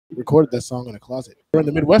recorded that song in a closet. We're in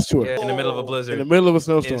the Midwest tour. Yeah, in the middle of a blizzard. In the middle of a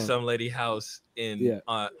snowstorm. In some lady house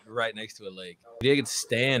right next to a lake. They could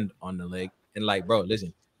stand on the lake and like, bro,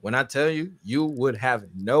 listen, when I tell you, you would have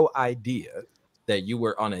no idea that you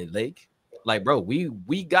were on a lake. Like, bro,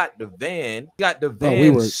 we got the van, we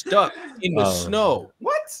were stuck in the snow.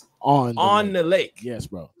 What? On the lake. Yes,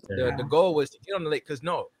 bro. The goal was to get on the lake because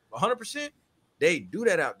 100% they do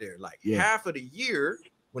that out there. Like half of the year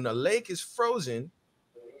when the lake is frozen,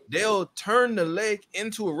 they'll turn the lake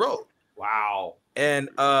into a road. Wow. And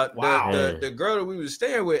the girl that we was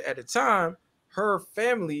staying with at the time, her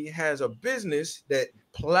family has a business that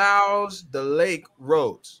plows the lake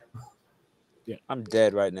roads. Yeah, I'm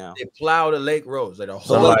dead right now. They plow the lake roads, like a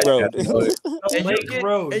whole lake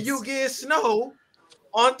road. And you get snow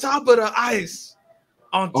on top of the ice,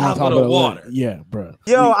 on top of the water. Yeah, bro.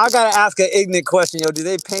 Yo, I gotta ask an ignorant question. Yo, do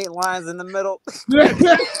they paint lines in the middle?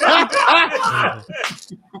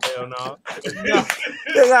 Hell no.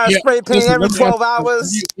 They gotta spray paint every 12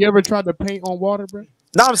 hours. You ever tried to paint on water, bro?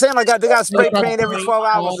 No, I'm saying like they got spray paint every 12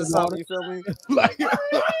 hours or something. You feel me? Like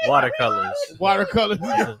watercolors.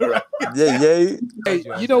 Yeah. Hey,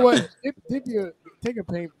 you know what? Take a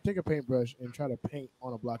paintbrush and try to paint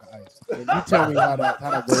on a block of ice. And you tell me how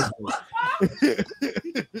that goes.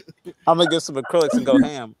 I'm gonna get some acrylics and go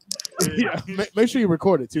ham. Yeah, make sure you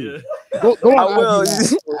record it too. Go I will.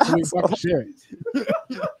 So we fucking share it.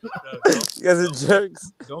 You guys are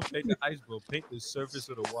jerks. Don't paint the ice, bro. Paint the surface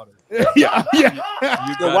of the water. Yeah.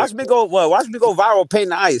 Yo, watch me go viral painting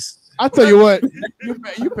the ice. I tell you what, you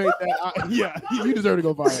paint that. Yeah, you deserve to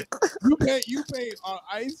go viral. You paint on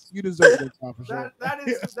ice. You deserve to go viral for sure. That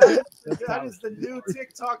is the new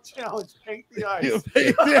TikTok challenge. Paint the ice.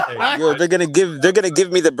 Yo, they're gonna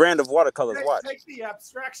give me the brand of watercolors. Watch. Take the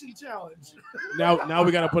abstraction challenge. Now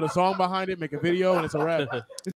we gotta put a song behind it, make a video, and it's a wrap.